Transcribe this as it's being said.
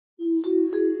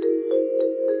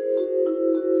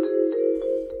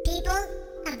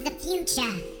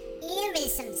future. Here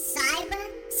is some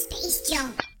cyber space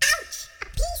junk. Ouch! A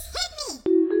piece hit me!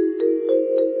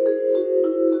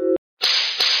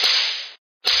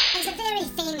 As a very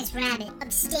famous rabbit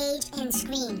of stage and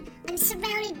screen, I'm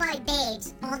surrounded by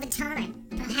babes all the time.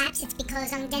 Perhaps it's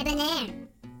because I'm debonair.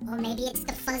 Or maybe it's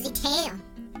the fuzzy tail.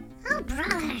 Oh, brother,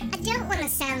 I don't want to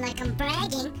sound like I'm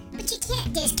bragging, but you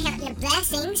can't discount your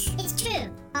blessings. It's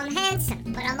true, I'm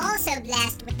handsome, but I'm also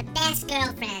blessed with the best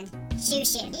girlfriend,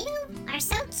 Shushu. You are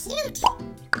so cute.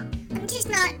 I'm just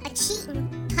not a cheating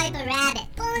type of rabbit.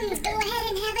 Buns, go ahead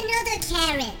and have another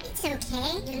carrot. It's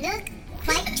okay, you look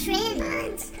quite trim.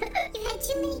 Buns, you've had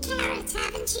too many carrots,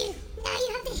 haven't you? Now you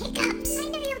have the hiccups. I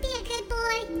know you'll be a good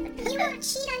boy. You won't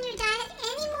cheat on your diet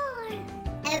anymore.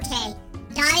 Okay.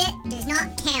 Diet does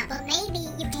not count, but maybe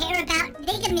you care about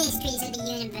bigger mysteries of the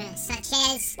universe, such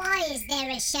as why is there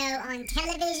a show on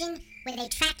television where they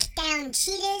track down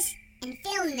cheaters and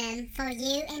film them for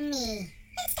you and me?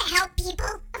 It's to help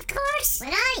people, of course.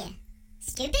 What are you?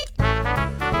 Stupid?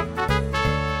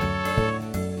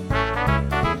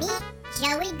 Meet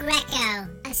Joey Greco,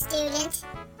 a student,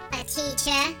 a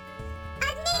teacher, a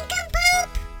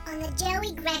nincompoop. On the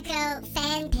Joey Greco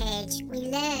fan page, we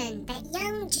learn that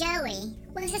young Joey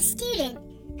was a student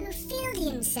who filled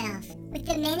himself with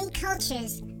the many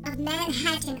cultures of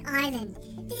Manhattan Island,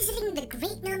 visiting the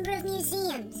great number of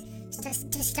museums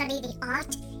to study the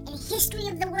art and history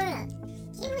of the world.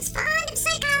 He was fond of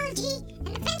psychology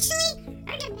and eventually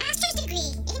earned a master's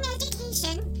degree in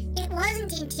education. It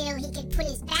wasn't until he could put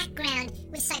his background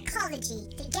with psychology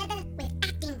together with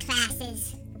acting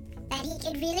classes that he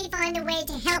could really find a way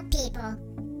to help people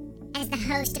as the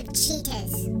host of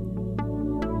Cheaters.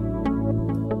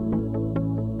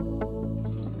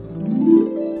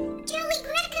 Joey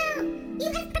Greco, you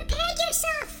have prepared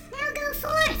yourself. Now go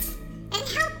forth and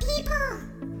help people.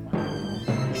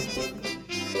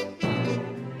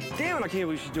 Damn it, I can't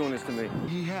believe she's doing this to me.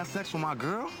 He had sex with my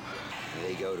girl? Did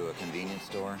they go to a convenience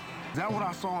store? Is that what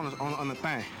I saw on the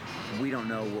thing? We don't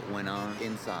know what went on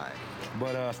inside.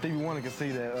 But Stevie Wonder can see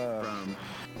that From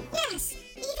Yes,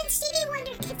 even Stevie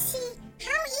Wonder can see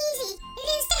how easy it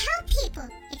is to help people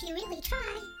if you really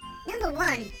try. Number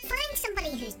one, find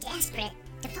somebody who's desperate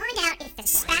to find out if the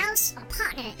spouse or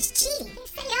partner is cheating.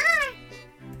 If they are,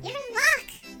 you're in luck.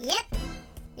 Yep,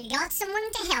 you got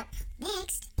someone to help.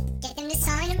 Next, get them to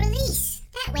sign a release.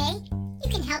 That way, you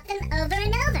can help them over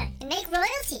and over and make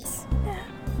royalties.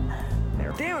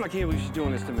 Damn it, I can't believe she's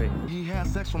doing this to me. he had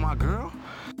sex with my girl?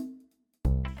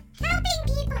 Helping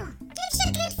people gives you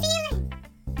a good feeling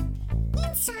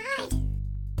inside.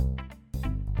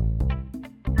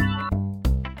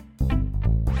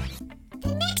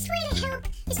 The next way to help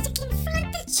is to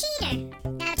confront the cheater.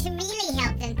 Now, to really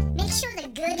help them, make sure they're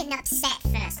good and upset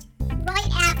first. Right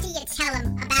after you tell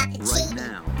them about the right cheating.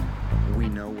 now, we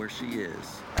know where she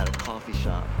is. At a coffee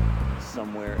shop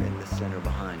somewhere in the center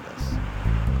behind us.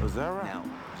 Is that right? Now,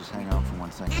 just hang on for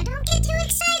 1 second. Now, don't get too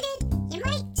excited. You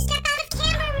might step out of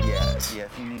camera range. Yeah,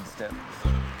 if you need to step,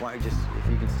 why just,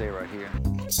 if you can stay right here.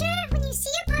 I'm sure when you see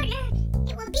your partner,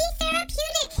 it will be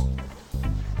therapeutic.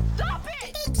 Stop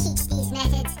it! They teach these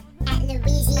methods at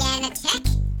Louisiana Tech.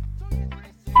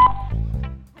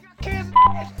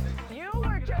 You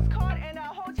were just caught in a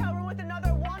hotel room with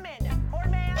another woman, or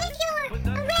man. If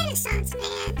you're a Renaissance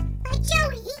man like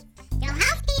Joey, you'll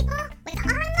help people with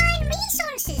online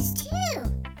resources too.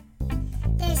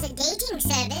 There's a dating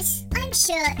service. I'm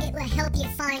sure it will help you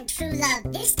find true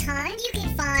love. This time you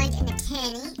can find an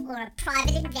attorney or a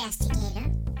private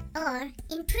investigator, or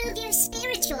improve your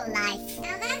spiritual life.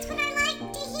 Now that's what I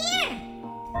like to hear.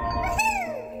 Woohoo!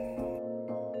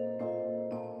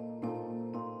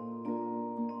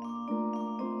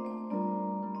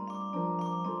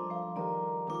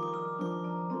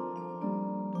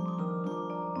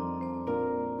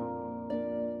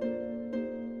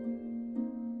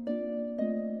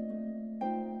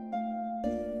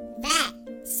 That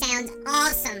sounds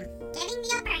awesome. Getting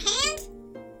the upper hand?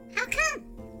 How come?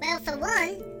 Well, for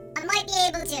one, I might be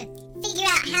able to figure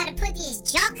out how to put this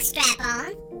jock strap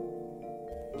on.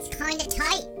 It's kinda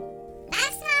tight.